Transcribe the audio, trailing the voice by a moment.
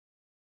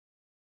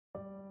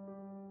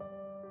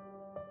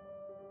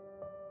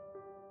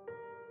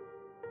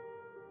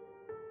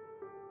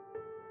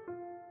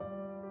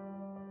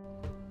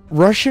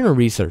Russian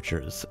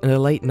researchers in the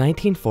late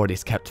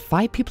 1940s kept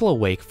 5 people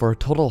awake for a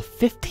total of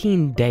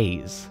 15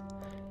 days,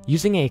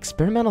 using an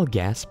experimental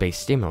gas-based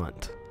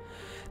stimulant.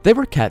 They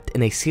were kept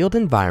in a sealed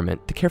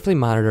environment to carefully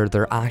monitor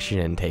their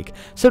oxygen intake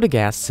so the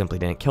gas simply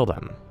didn't kill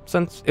them,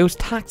 since it was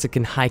toxic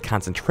in high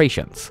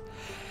concentrations.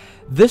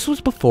 This was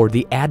before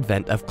the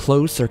advent of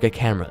closed-circuit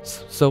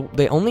cameras, so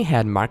they only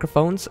had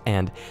microphones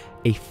and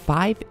a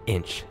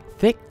 5-inch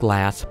thick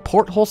glass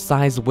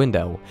porthole-sized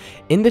window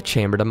in the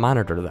chamber to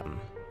monitor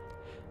them.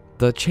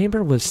 The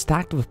chamber was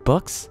stocked with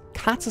books,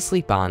 cots to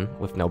sleep on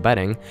with no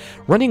bedding,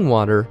 running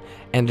water,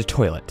 and a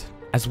toilet,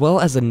 as well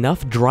as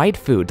enough dried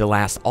food to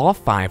last all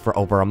 5 for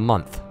over a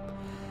month.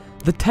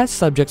 The test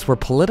subjects were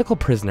political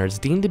prisoners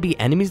deemed to be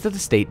enemies of the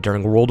state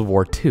during World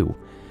War II,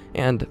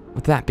 and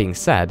with that being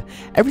said,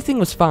 everything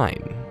was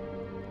fine.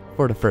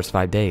 For the first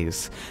 5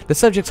 days, the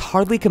subjects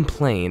hardly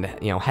complained,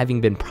 having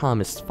been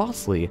promised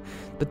falsely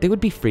that they would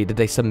be free that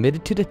they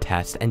submitted to the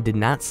test and did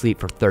not sleep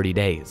for 30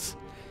 days.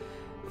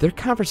 Their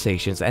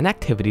conversations and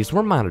activities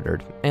were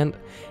monitored, and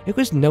it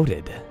was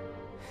noted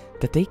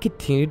that they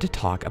continued to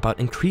talk about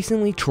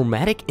increasingly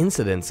traumatic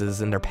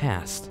incidences in their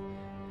past,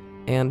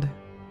 and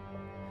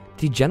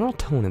the general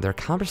tone in their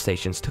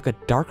conversations took a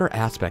darker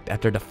aspect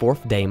after the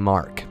 4th day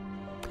mark.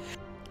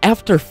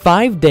 After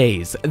 5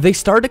 days, they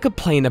started to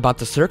complain about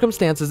the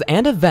circumstances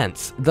and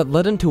events that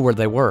led them to where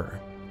they were,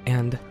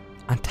 and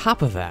on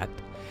top of that,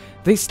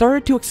 they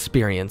started to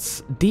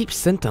experience deep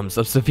symptoms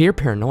of severe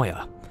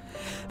paranoia.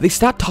 They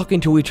stopped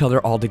talking to each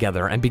other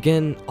altogether and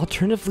began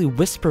alternatively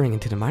whispering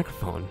into the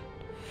microphone,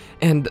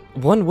 and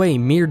one way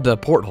mirrored the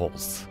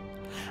portholes.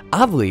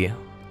 Oddly,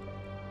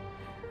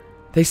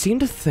 they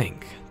seemed to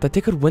think that they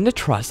could win the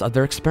trust of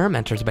their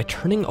experimenters by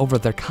turning over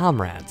their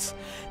comrades,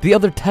 the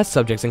other test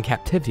subjects in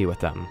captivity with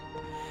them.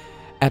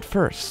 At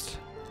first,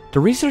 the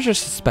researchers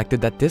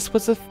suspected that this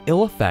was an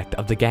ill effect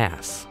of the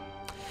gas.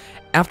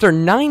 After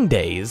 9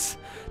 days,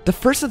 the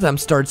first of them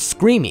started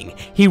screaming.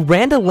 He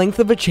ran the length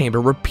of a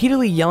chamber,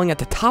 repeatedly yelling at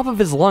the top of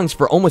his lungs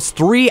for almost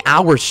 3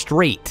 hours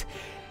straight.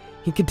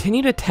 He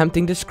continued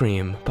attempting to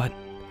scream, but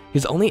he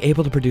was only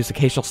able to produce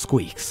occasional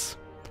squeaks.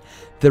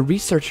 The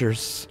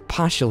researchers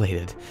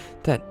postulated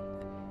that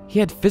he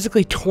had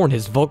physically torn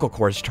his vocal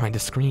cords trying to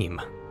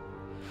scream.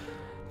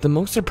 The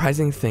most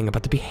surprising thing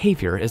about the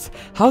behavior is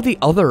how the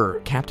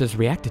other captives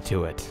reacted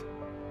to it.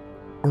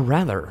 Or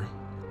rather,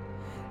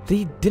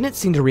 they didn't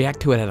seem to react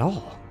to it at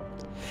all.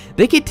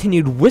 They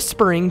continued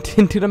whispering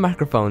into the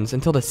microphones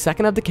until the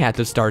second of the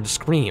captives started to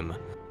scream.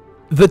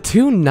 The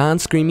 2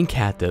 non-screaming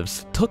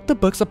captives took the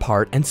books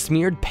apart and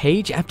smeared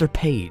page after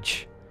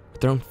page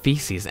with their own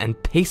feces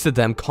and pasted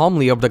them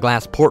calmly over the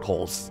glass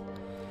portholes.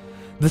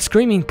 The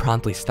screaming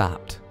promptly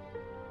stopped.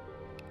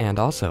 And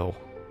also,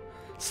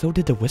 so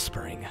did the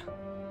whispering.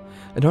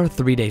 Another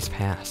 3 days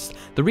passed.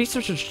 The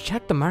researchers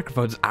checked the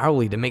microphones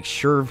hourly to make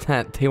sure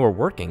that they were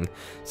working,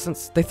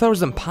 since they thought it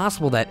was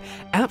impossible that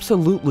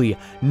absolutely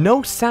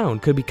no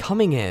sound could be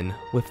coming in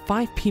with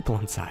 5 people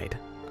inside.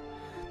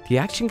 The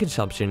oxygen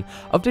consumption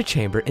of the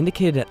chamber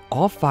indicated that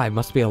all 5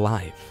 must be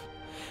alive.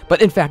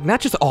 But in fact,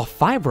 not just all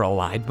 5 were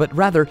alive, but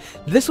rather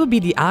this would be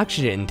the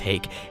oxygen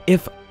intake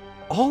if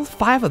all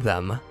 5 of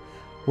them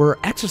were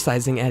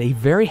exercising at a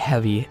very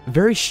heavy,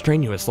 very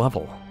strenuous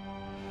level.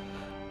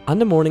 On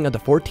the morning of the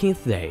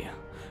 14th day,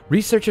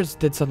 researchers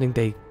did something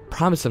they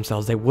promised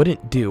themselves they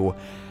wouldn't do,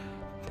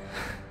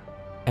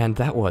 and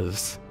that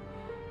was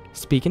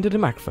speak into the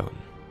microphone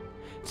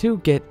to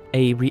get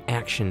a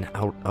reaction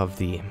out of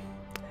the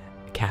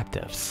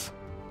captives.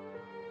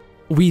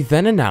 We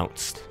then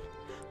announced,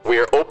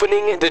 "We're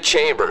opening the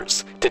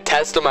chambers to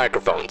test the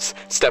microphones.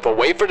 Step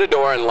away from the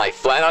door and lie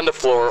flat on the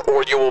floor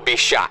or you will be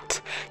shot.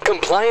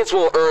 Compliance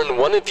will earn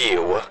one of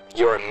you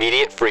your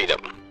immediate freedom."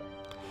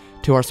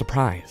 To our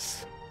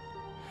surprise,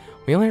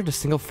 we only heard a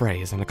single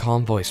phrase and a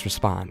calm voice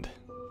respond,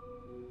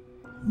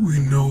 "We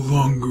no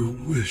longer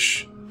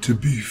wish to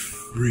be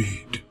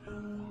freed."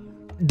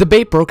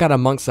 Debate broke out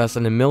amongst us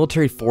and the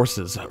military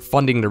forces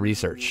funding the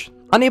research.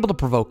 Unable to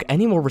provoke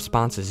any more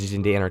responses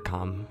using the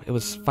intercom, it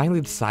was finally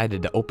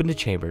decided to open the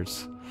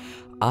chambers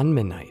on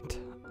midnight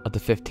of the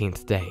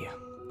 15th day.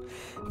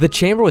 The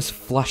chamber was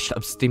flushed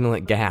of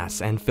stimulant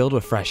gas and filled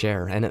with fresh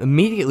air, and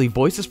immediately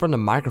voices from the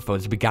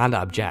microphones began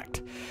to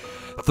object.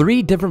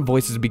 3 different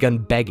voices began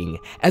begging,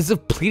 as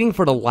if pleading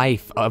for the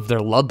life of their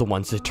loved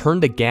ones to turn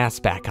the gas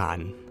back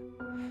on.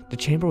 The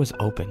chamber was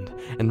opened,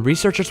 and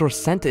researchers were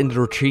sent in to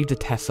retrieve the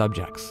test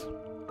subjects.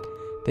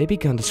 They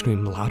began to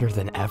scream louder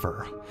than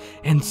ever,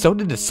 and so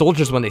did the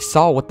soldiers when they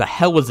saw what the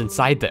hell was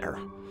inside there.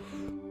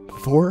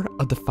 4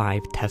 of the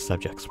 5 test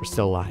subjects were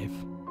still alive,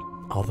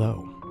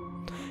 although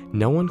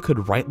no one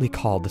could rightly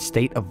call the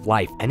state of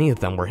life any of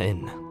them were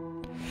in.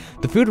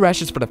 The food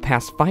rations for the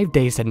past 5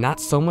 days had not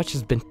so much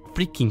as been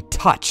freaking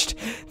touched.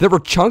 There were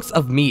chunks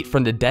of meat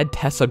from the dead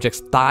test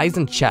subjects' thighs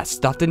and chests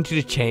stuffed into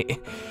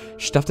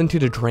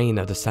the drain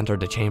of the center of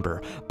the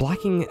chamber,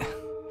 blocking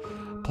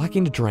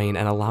the drain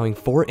and allowing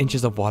 4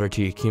 inches of water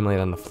to accumulate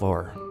on the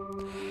floor.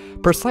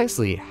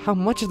 Precisely how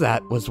much of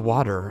that was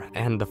water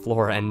and the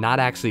floor and not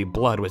actually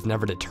blood was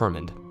never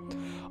determined.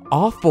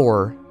 All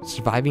 4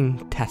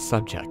 surviving test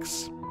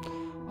subjects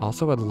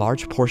also had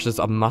large portions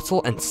of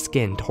muscle and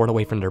skin torn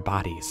away from their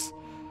bodies.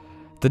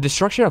 The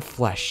destruction of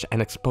flesh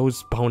and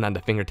exposed bone on the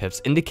fingertips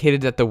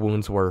indicated that the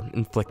wounds were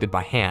inflicted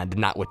by hand,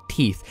 not with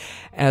teeth,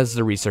 as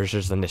the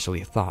researchers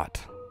initially thought.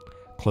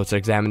 Closer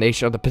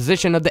examination of the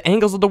position of the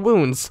angles of the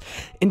wounds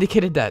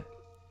indicated that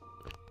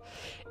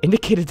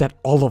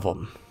all of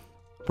them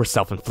were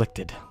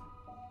self-inflicted.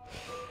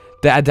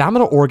 The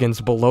abdominal organs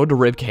below the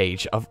rib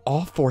cage of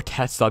all 4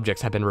 test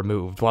subjects had been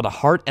removed, while the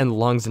heart and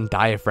lungs and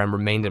diaphragm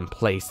remained in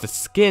place. The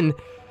skin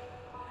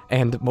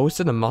and most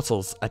of the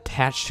muscles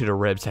attached to the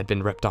ribs had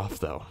been ripped off,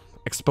 though,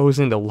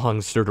 exposing the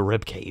lungs through the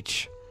rib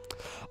cage.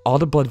 All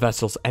the blood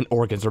vessels and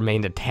organs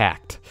remained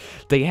intact.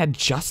 They had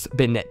just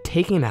been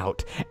taken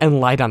out and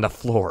laid on the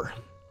floor,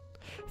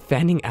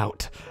 fanning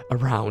out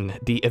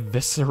around the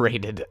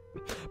eviscerated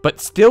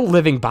but still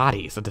living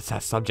bodies of the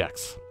test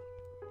subjects.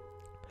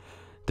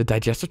 The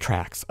digestive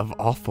tracts of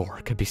all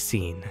 4 could be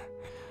seen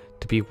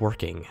to be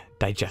working,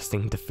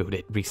 digesting the food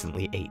it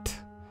recently ate.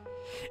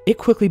 It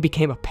quickly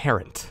became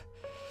apparent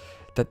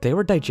that they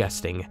were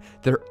digesting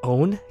their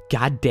own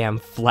goddamn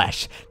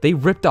flesh they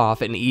ripped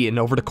off and eaten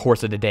over the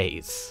course of the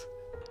days.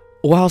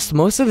 Whilst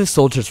most of the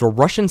soldiers were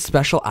Russian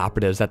special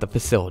operatives at the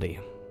facility,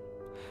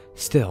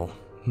 still,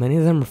 many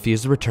of them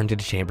refused to return to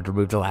the chamber to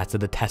remove the last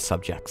of the test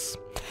subjects.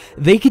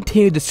 They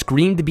continued to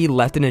scream to be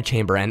left in the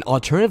chamber and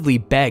alternatively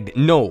begged,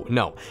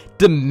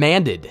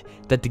 demanded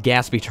that the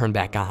gas be turned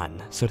back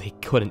on so they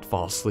couldn't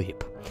fall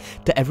asleep.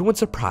 To everyone's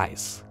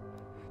surprise,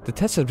 the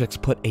test subjects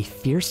put a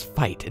fierce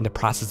fight in the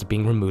process of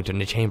being removed from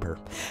the chamber.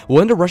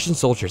 One of the Russian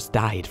soldiers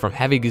died from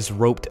having his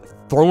rope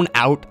thrown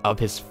out of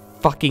his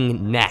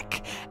fucking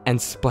neck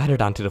and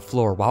splattered onto the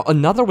floor, while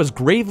another was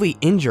gravely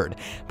injured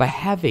by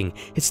having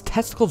his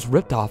testicles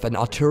ripped off and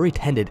artery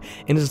tendon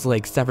in his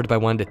leg severed by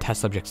one of the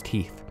test subject's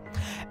teeth.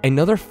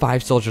 Another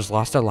 5 soldiers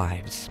lost their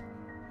lives,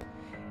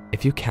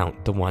 if you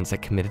count the ones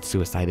that committed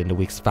suicide in the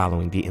weeks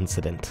following the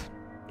incident.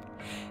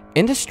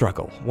 In the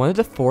struggle, one of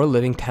the 4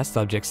 living test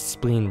subjects'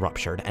 spleen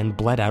ruptured and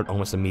bled out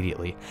almost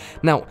immediately.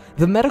 Now,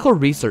 the medical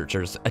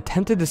researchers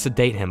attempted to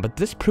sedate him, but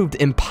this proved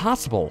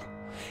impossible.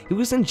 He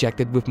was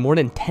injected with more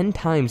than 10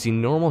 times the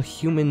normal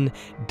human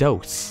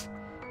dose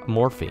of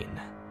morphine,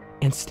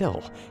 and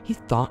still, he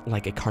thought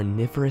like a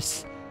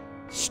carnivorous,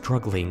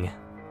 struggling,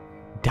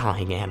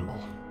 dying animal,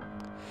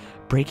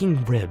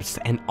 breaking ribs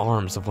and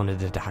arms of one of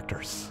the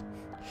doctors.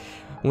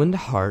 When the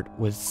heart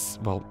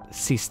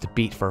ceased to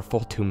beat for a full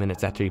 2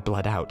 minutes after he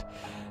bled out,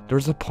 there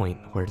was a point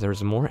where there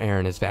was more air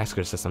in his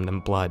vascular system than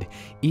blood.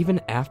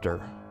 Even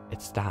after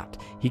it stopped,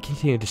 he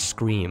continued to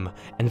scream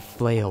and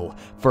flail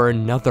for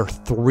another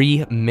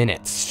 3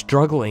 minutes,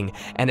 struggling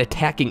and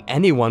attacking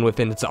anyone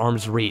within its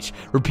arm's reach,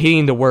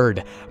 repeating the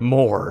word,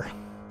 more,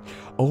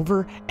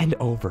 over and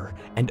over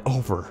and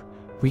over,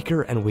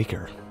 weaker and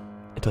weaker,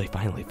 until he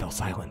finally fell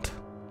silent.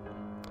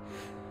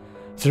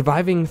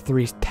 Surviving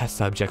 3 test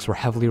subjects were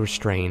heavily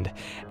restrained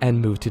and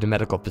moved to the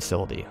medical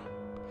facility.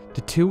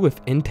 The 2 with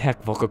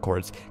intact vocal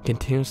cords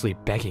continuously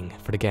begging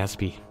for the gas to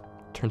be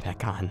turned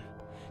back on,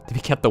 to be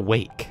kept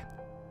awake.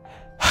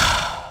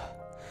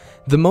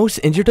 The most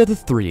injured of the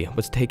 3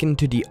 was taken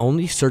to the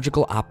only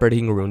surgical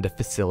operating room the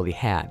facility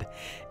had.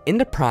 In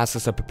the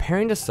process of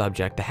preparing the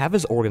subject to have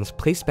his organs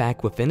placed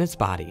back within his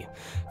body,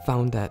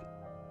 found that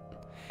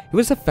he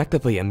was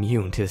effectively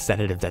immune to the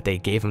sedative that they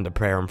gave him to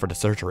prepare him for the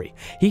surgery.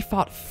 He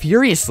fought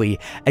furiously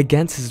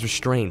against his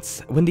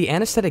restraints. When the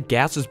anesthetic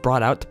gas was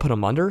brought out to put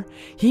him under,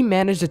 he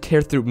managed to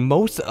tear through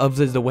most of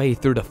the way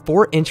through the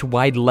 4-inch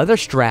wide leather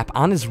strap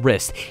on his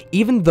wrist,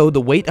 even though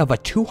the weight of a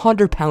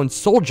 200-pound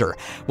soldier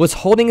was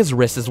holding his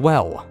wrist as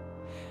well.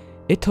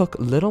 It took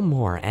little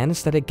more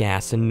anesthetic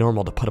gas than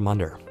normal to put him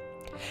under.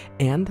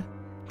 And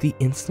the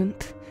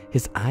instant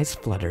his eyes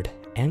fluttered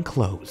and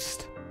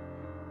closed,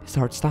 his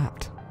heart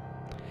stopped.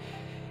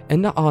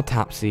 In the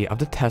autopsy of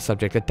the test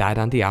subject that died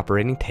on the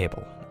operating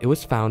table, it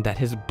was found that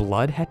his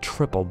blood had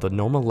tripled the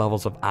normal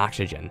levels of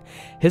oxygen.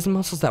 His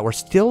muscles that were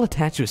still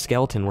attached to his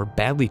skeleton were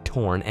badly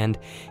torn, and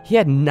he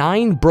had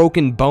 9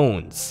 broken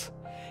bones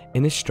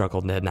in his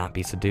struggle to not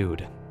be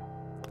subdued.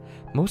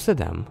 Most of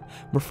them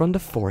were from the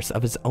force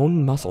of his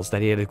own muscles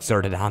that he had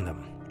exerted on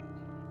them.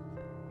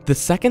 The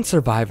second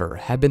survivor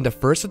had been the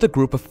first of the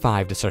group of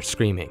 5 to start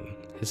screaming.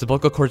 His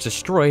vocal cords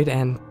destroyed,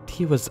 and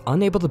he was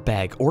unable to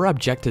beg or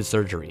object to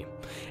surgery.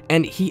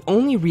 And he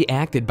only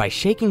reacted by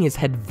shaking his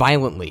head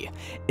violently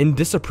in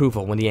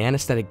disapproval when the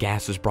anesthetic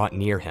gas was brought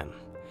near him.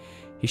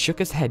 He shook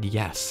his head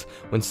yes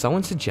when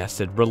someone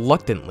suggested,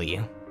 reluctantly,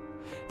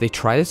 they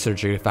try the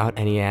surgery without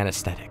any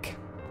anesthetic,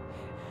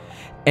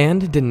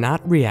 and did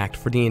not react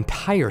for the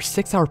entire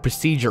 6-hour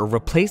procedure,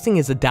 replacing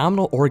his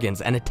abdominal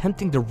organs and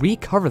attempting to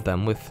recover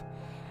them with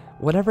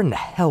whatever in the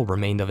hell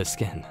remained of his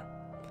skin.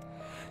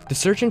 The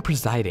surgeon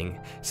presiding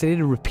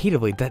stated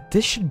repeatedly that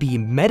this should be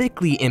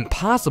medically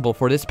impossible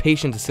for this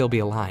patient to still be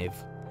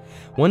alive.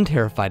 One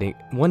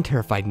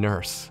terrified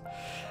nurse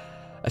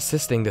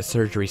assisting the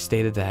surgery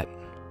stated that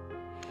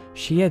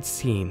she had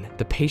seen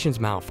the patient's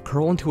mouth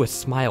curl into a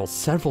smile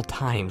several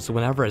times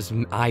whenever his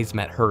eyes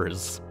met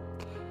hers.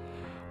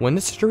 When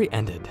the surgery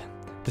ended,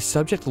 the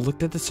subject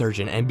looked at the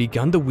surgeon and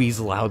began to wheeze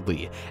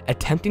loudly,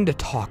 attempting to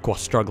talk while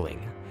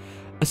struggling.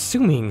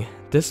 Assuming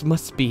this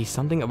must be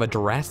something of a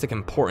drastic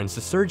importance,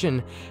 the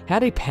surgeon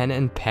had a pen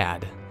and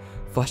pad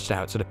fleshed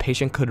out so the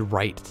patient could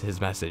write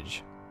his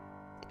message.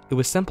 It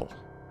was simple.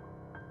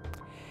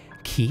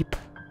 Keep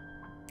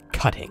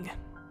cutting.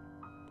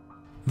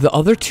 The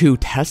other 2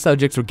 test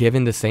subjects were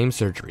given the same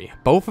surgery,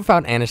 both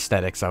without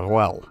anesthetics as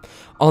well.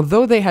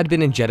 Although they had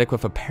been injected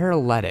with a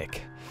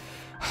paralytic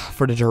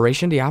for the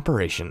duration of the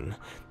operation,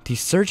 the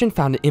surgeon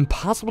found it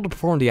impossible to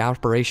perform the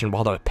operation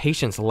while the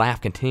patients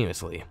laughed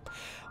continuously.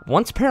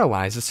 Once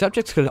paralyzed, the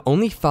subjects could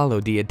only follow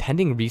the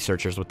attending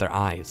researchers with their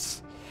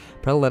eyes.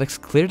 Paralytics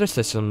cleared the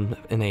system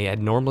in an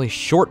abnormally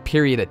short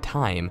period of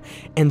time,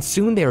 and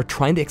soon they were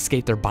trying to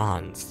escape their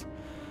bonds.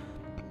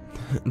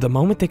 The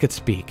moment they could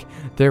speak,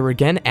 they were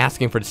again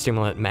asking for the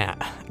stimulant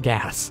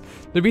gas.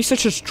 The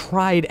researchers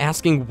tried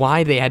asking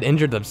why they had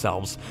injured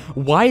themselves,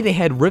 why they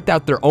had ripped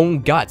out their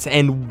own guts,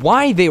 and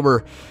why they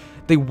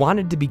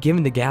wanted to be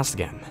given the gas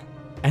again.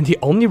 And the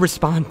only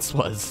response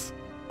was,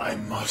 I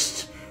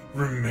must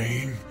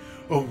remain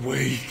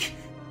awake.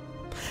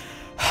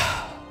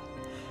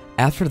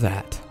 After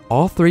that,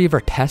 all 3 of our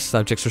test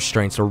subjects'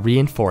 restraints were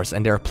reinforced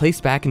and they were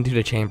placed back into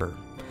the chamber,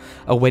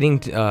 awaiting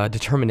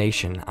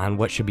determination on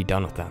what should be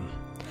done with them.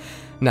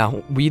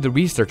 Now, we, the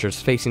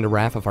researchers, facing the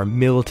wrath of our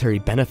military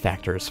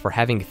benefactors for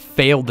having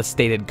failed the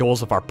stated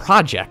goals of our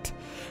project,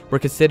 were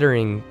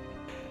considering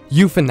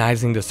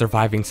euthanizing the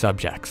surviving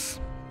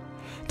subjects.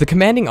 The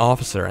commanding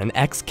officer, an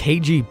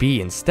ex-KGB,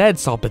 instead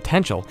saw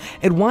potential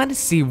and wanted to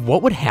see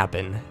what would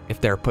happen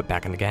if they were put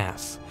back in the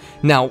gas.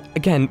 Now,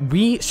 again,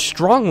 we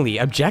strongly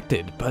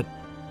objected, but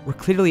were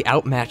clearly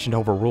outmatched and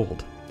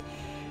overruled.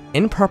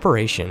 In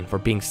preparation for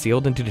being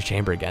sealed into the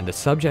chamber again, the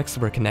subjects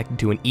were connected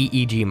to an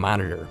EEG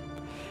monitor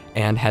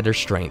and had their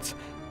restraints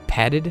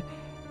padded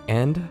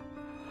and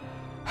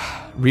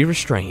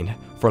re-restrained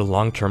for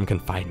long-term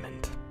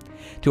confinement.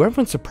 To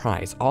everyone's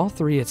surprise, all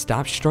 3 had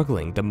stopped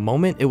struggling the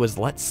moment it was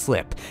let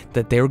slip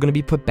that they were going to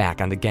be put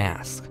back on the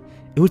gas.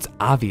 It was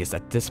obvious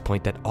at this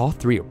point that all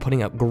 3 were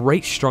putting up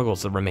great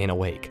struggles to remain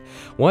awake.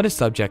 One of the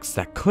subjects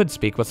that could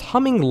speak was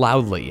humming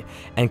loudly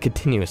and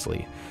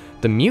continuously.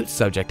 The mute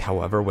subject,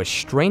 however, was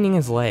straining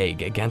his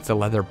leg against the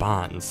leather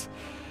bonds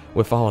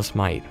with all his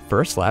might,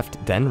 first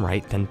left, then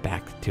right, then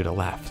back to the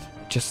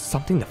left. Just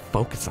something to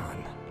focus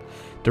on.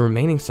 The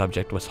remaining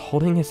subject was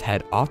holding his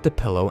head off the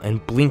pillow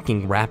and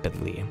blinking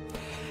rapidly.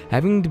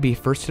 Having to be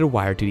first to the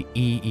wire to the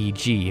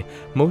EEG,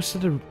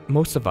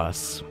 most of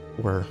us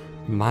were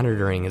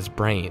monitoring his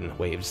brain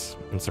waves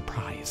in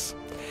surprise.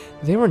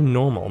 They were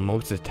normal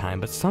most of the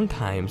time, but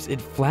sometimes it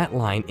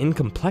flatlined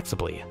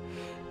incomplexibly.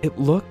 It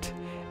looked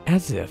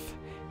as if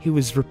he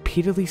was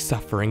repeatedly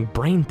suffering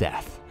brain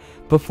death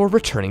before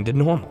returning to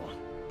normal.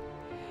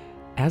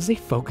 As they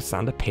focused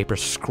on the paper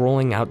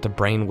scrolling out the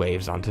brain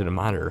waves onto the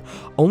monitor,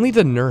 only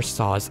the nurse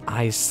saw his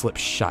eyes slip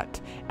shut.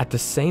 At the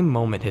same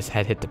moment his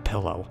head hit the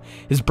pillow.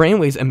 His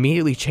brainwaves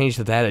immediately changed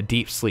to that of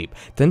deep sleep,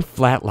 then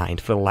flatlined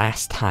for the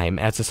last time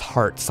as his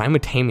heart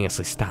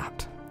simultaneously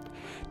stopped.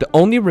 The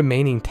only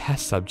remaining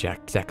test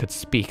subject that could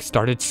speak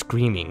started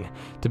screaming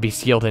to be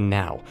sealed in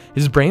now.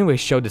 His brainwaves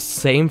showed the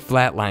same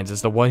flatlines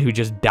as the one who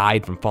just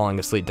died from falling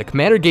asleep. The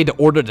commander gave the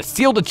order to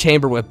seal the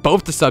chamber with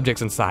both the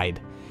subjects inside,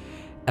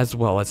 as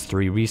well as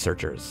 3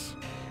 researchers.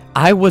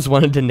 I was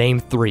one to name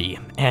 3,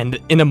 and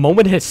in a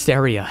moment of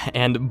hysteria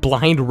and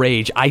blind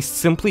rage, I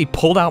simply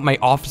pulled out my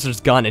officer's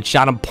gun and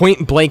shot him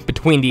point blank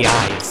between the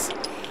eyes.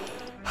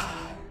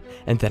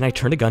 And then I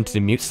turned a gun to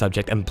the mute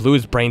subject and blew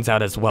his brains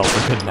out as well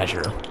for good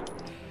measure.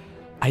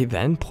 I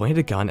then pointed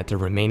a gun at the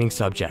remaining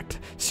subject,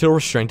 still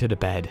restrained to the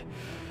bed,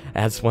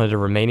 as one of the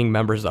remaining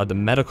members of the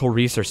medical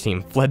research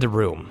team fled the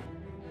room.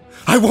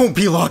 I won't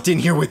be locked in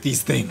here with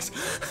these things!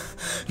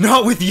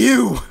 Not with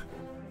you!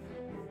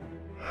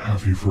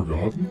 Have you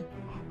forgotten?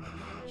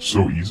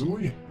 So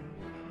easily?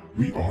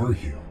 We are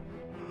you.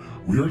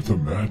 We are the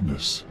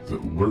madness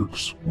that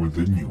lurks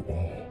within you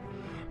all,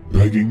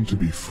 begging to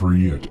be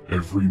free at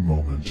every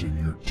moment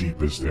in your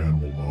deepest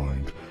animal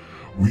mind.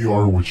 We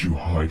are what you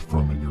hide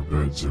from in your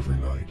beds every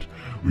night.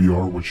 We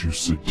are what you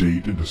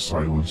sedate into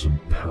silence and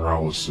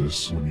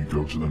paralysis when you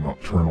go to the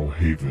nocturnal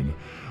haven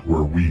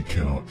where we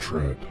cannot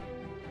tread.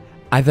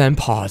 I then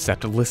paused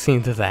after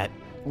listening to that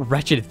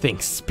wretched thing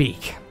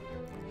speak.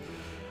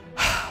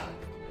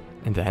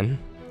 And then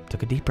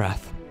took a deep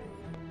breath,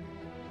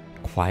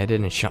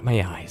 quieted and shut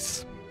my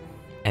eyes,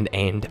 and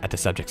aimed at the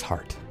subject's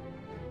heart.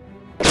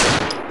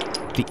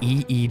 The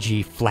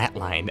EEG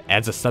flatlined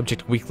as the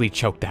subject weakly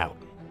choked out.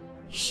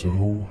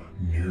 So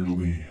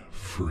nearly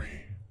free.